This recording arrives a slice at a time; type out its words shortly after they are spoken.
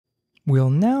We'll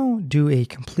now do a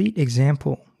complete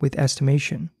example with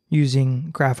estimation using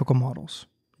graphical models,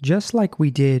 just like we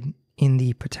did in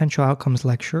the potential outcomes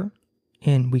lecture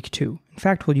in week 2. In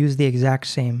fact, we'll use the exact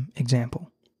same example.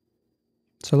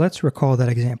 So let's recall that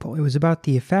example. It was about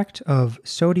the effect of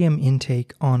sodium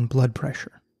intake on blood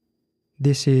pressure.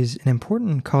 This is an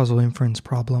important causal inference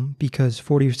problem because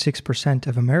 46%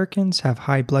 of Americans have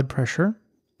high blood pressure,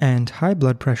 and high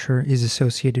blood pressure is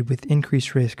associated with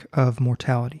increased risk of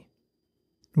mortality.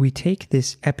 We take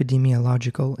this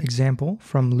epidemiological example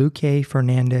from Luque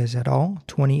Fernandez et al.,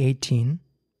 2018.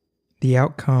 The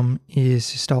outcome is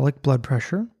systolic blood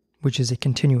pressure, which is a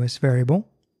continuous variable.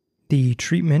 The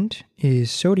treatment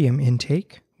is sodium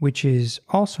intake, which is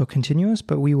also continuous,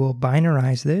 but we will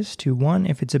binarize this to 1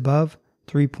 if it's above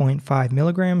 3.5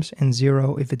 milligrams and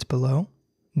 0 if it's below.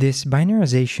 This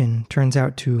binarization turns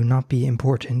out to not be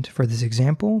important for this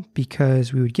example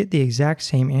because we would get the exact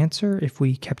same answer if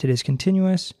we kept it as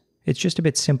continuous. It's just a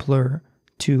bit simpler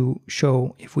to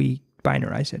show if we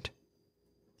binarize it.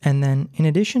 And then in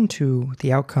addition to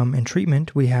the outcome and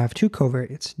treatment, we have 2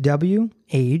 covariates, W,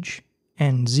 age,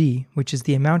 and Z, which is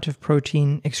the amount of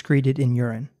protein excreted in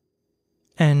urine.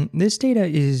 And this data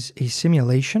is a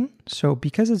simulation, so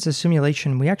because it's a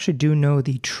simulation, we actually do know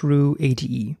the true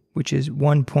ATE, which is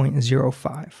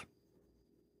 1.05.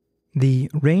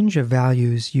 The range of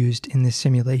values used in this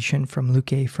simulation from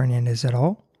Luque Fernandez et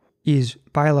al. Is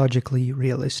biologically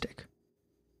realistic.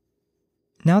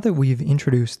 Now that we've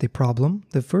introduced the problem,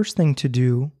 the first thing to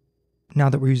do, now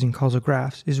that we're using causal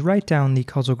graphs, is write down the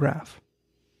causal graph.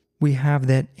 We have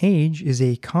that age is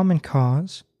a common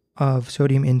cause of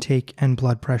sodium intake and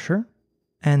blood pressure,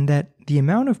 and that the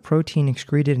amount of protein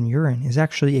excreted in urine is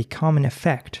actually a common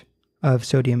effect of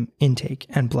sodium intake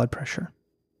and blood pressure.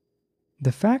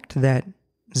 The fact that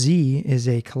Z is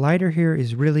a collider here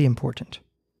is really important.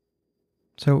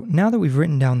 So now that we've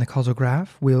written down the causal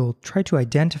graph, we'll try to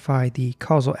identify the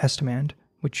causal estimand,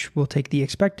 which will take the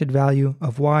expected value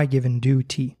of y given due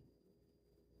t.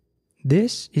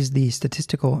 This is the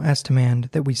statistical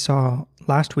estimand that we saw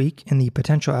last week in the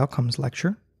potential outcomes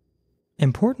lecture.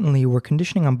 Importantly, we're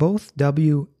conditioning on both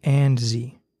W and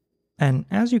Z. And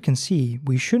as you can see,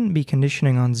 we shouldn't be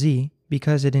conditioning on Z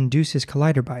because it induces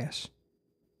collider bias.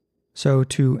 So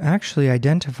to actually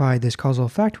identify this causal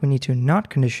effect, we need to not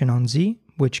condition on Z,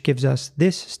 which gives us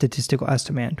this statistical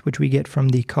estimand, which we get from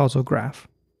the causal graph.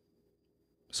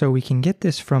 So we can get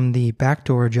this from the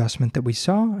backdoor adjustment that we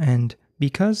saw, and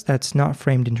because that's not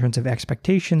framed in terms of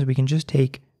expectations, we can just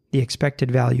take the expected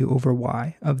value over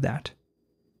y of that.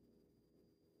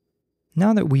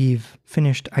 Now that we've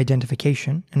finished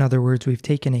identification, in other words, we've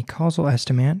taken a causal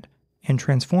estimand and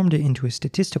transformed it into a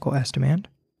statistical estimand,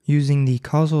 using the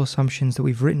causal assumptions that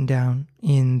we've written down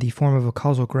in the form of a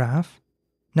causal graph.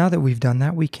 Now that we've done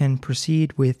that, we can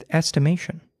proceed with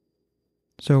estimation.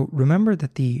 So remember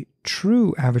that the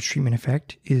true average treatment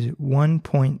effect is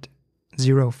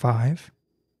 1.05,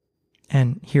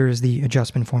 and here is the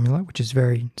adjustment formula, which is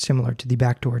very similar to the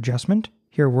backdoor adjustment.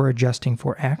 Here we're adjusting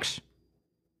for x.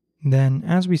 Then,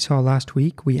 as we saw last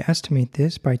week, we estimate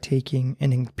this by taking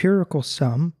an empirical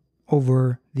sum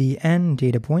over the n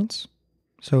data points.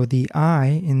 So the I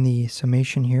in the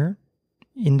summation here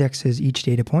indexes each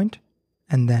data point,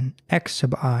 and then x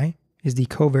sub I is the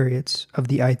covariates of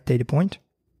the ith data point.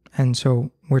 And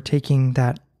so we're taking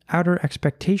that outer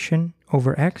expectation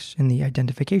over x in the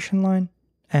identification line,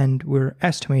 and we're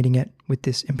estimating it with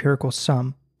this empirical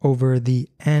sum over the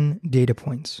n data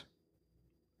points.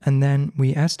 And then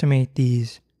we estimate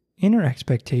these inner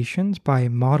expectations by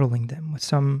modeling them with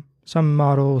some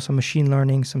model, some machine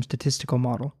learning, some statistical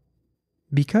model.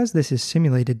 Because this is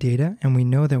simulated data and we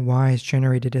know that y is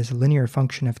generated as a linear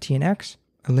function of t and x,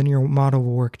 a linear model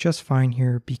will work just fine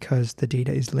here because the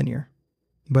data is linear.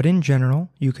 But in general,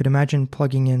 you could imagine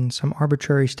plugging in some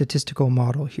arbitrary statistical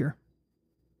model here.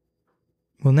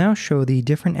 We'll now show the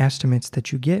different estimates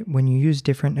that you get when you use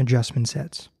different adjustment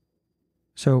sets.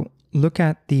 So look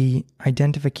at the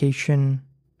identification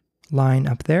line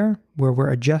up there where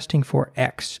we're adjusting for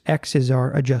x. X is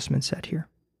our adjustment set here.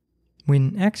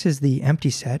 When x is the empty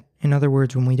set, in other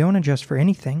words, when we don't adjust for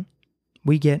anything,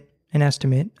 we get an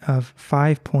estimate of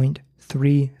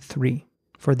 5.33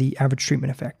 for the average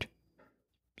treatment effect.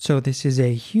 So this is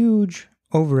a huge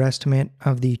overestimate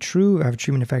of the true average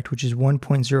treatment effect, which is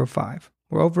 1.05.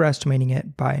 We're overestimating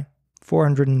it by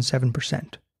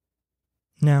 407%.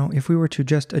 Now, if we were to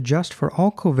just adjust for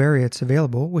all covariates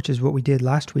available, which is what we did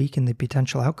last week in the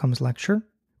potential outcomes lecture,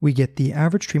 we get the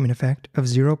average treatment effect of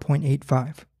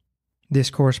 0.85. This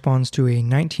corresponds to a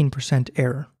 19%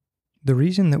 error. The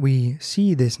reason that we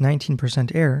see this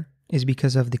 19% error is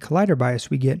because of the collider bias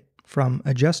we get from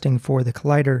adjusting for the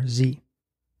collider z.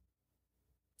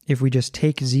 If we just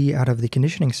take z out of the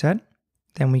conditioning set,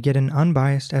 then we get an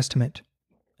unbiased estimate.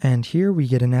 And here we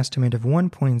get an estimate of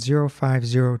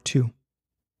 1.0502.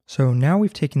 So now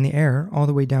we've taken the error all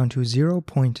the way down to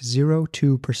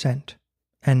 0.02%.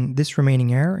 And this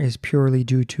remaining error is purely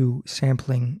due to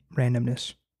sampling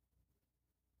randomness.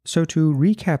 So to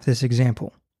recap this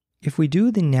example, if we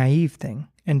do the naive thing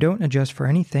and don't adjust for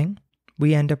anything,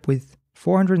 we end up with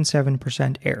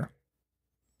 407% error.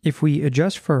 If we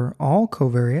adjust for all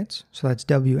covariates, so that's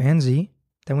W and Z,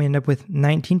 then we end up with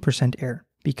 19% error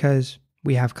because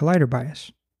we have collider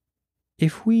bias.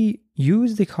 If we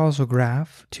use the causal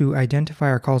graph to identify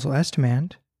our causal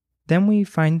estimand, then we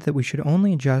find that we should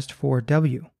only adjust for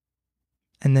W.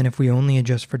 And then if we only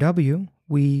adjust for W,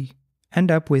 we end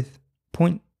up with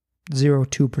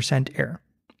 0.02% error.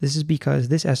 This is because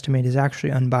this estimate is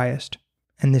actually unbiased,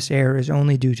 and this error is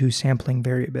only due to sampling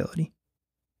variability.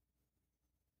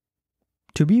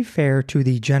 To be fair to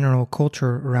the general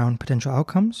culture around potential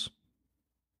outcomes,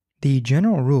 the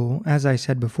general rule, as I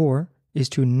said before, is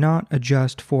to not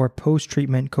adjust for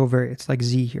post-treatment covariates like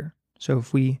Z here. So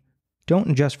if we don't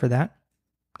adjust for that,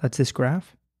 that's this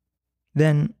graph,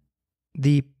 then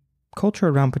the culture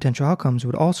around potential outcomes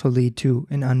would also lead to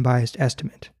an unbiased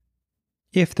estimate,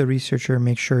 if the researcher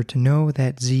makes sure to know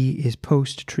that Z is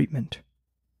post-treatment.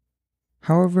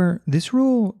 However, this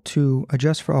rule to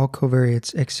adjust for all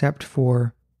covariates except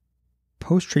for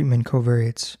post-treatment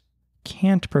covariates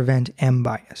can't prevent M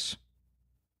bias.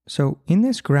 So in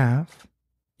this graph,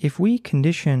 if we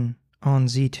condition on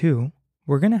Z2,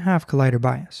 we're going to have collider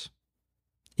bias.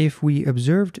 If we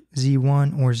observed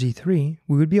Z1 or Z3,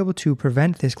 we would be able to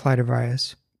prevent this collider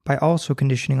bias by also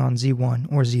conditioning on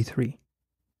Z1 or Z3.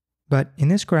 But in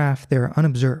this graph, they're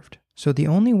unobserved. So the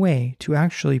only way to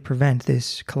actually prevent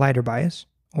this collider bias,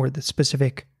 or the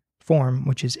specific form,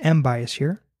 which is M bias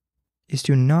here, is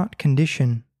to not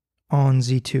condition on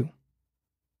Z2.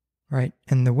 Right?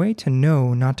 And the way to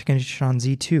know not to condition on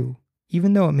Z2,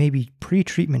 even though it may be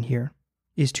pre-treatment here,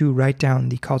 is to write down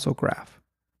the causal graph.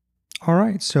 All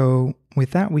right, so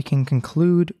with that, we can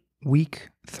conclude week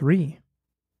 3.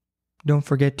 Don't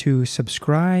forget to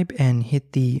subscribe and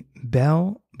hit the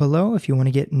bell below if you want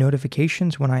to get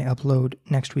notifications when I upload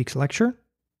next week's lecture.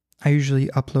 I usually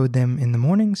upload them in the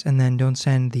mornings and then don't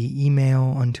send the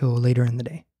email until later in the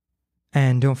day.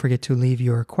 And don't forget to leave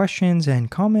your questions and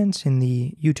comments in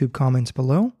the YouTube comments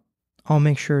below. I'll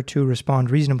make sure to respond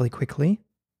reasonably quickly.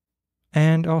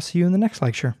 And I'll see you in the next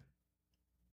lecture.